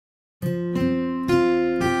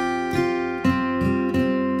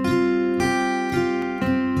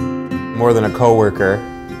more than a coworker,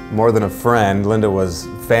 more than a friend. Linda was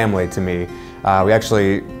family to me. I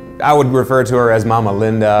would refer to her as Mama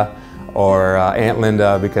Linda or Aunt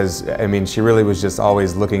Linda, because I mean, she really was just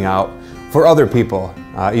always looking out for other people,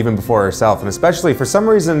 even before herself. And especially for some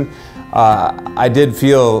reason, I did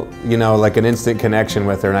feel, like an instant connection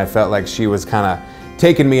with her, and I felt like she was kind of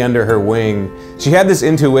taking me under her wing. She had this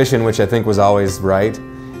intuition, which I think was always right,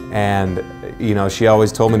 and she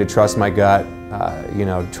always told me to trust my gut,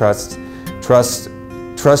 trust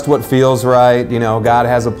what feels right. God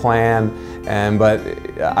has a plan, but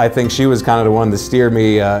I think she was kind of the one to steer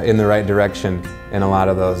me in the right direction in a lot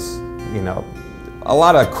of those, a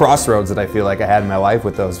lot of crossroads that I feel like I had in my life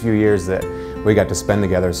with those few years that we got to spend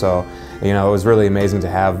together. So, it was really amazing to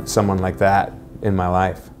have someone like that in my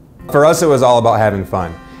life. For us, it was all about having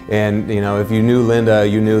fun. And, if you knew Linda,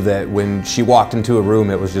 you knew that when she walked into a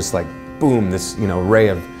room, it was just like, boom, this, ray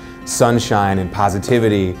of sunshine and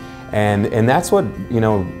positivity. And that's what,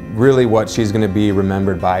 really what she's going to be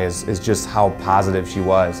remembered by is just how positive she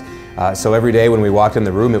was. So every day when we walked in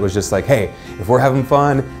the room, it was just like, hey, if we're having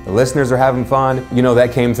fun, the listeners are having fun.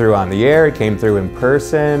 That came through on the air, it came through in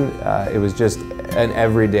person. It was just an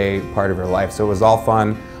everyday part of her life. So it was all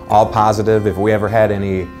fun, all positive. If we ever had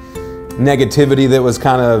any negativity that was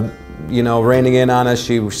kind of, raining in on us,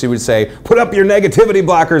 she would say, put up your negativity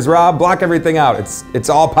blockers, Rob, block everything out. It's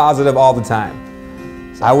all positive all the time.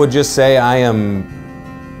 I would just say I am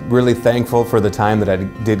really thankful for the time that I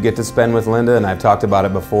did get to spend with Linda, and I've talked about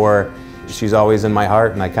it before. She's always in my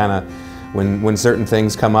heart, and I kind of, when certain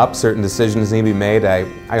things come up, certain decisions need to be made,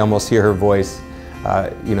 I almost hear her voice,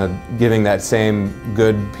 giving that same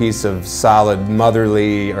good piece of solid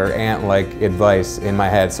motherly or aunt-like advice in my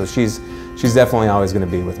head. So she's definitely always going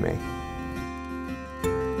to be with me.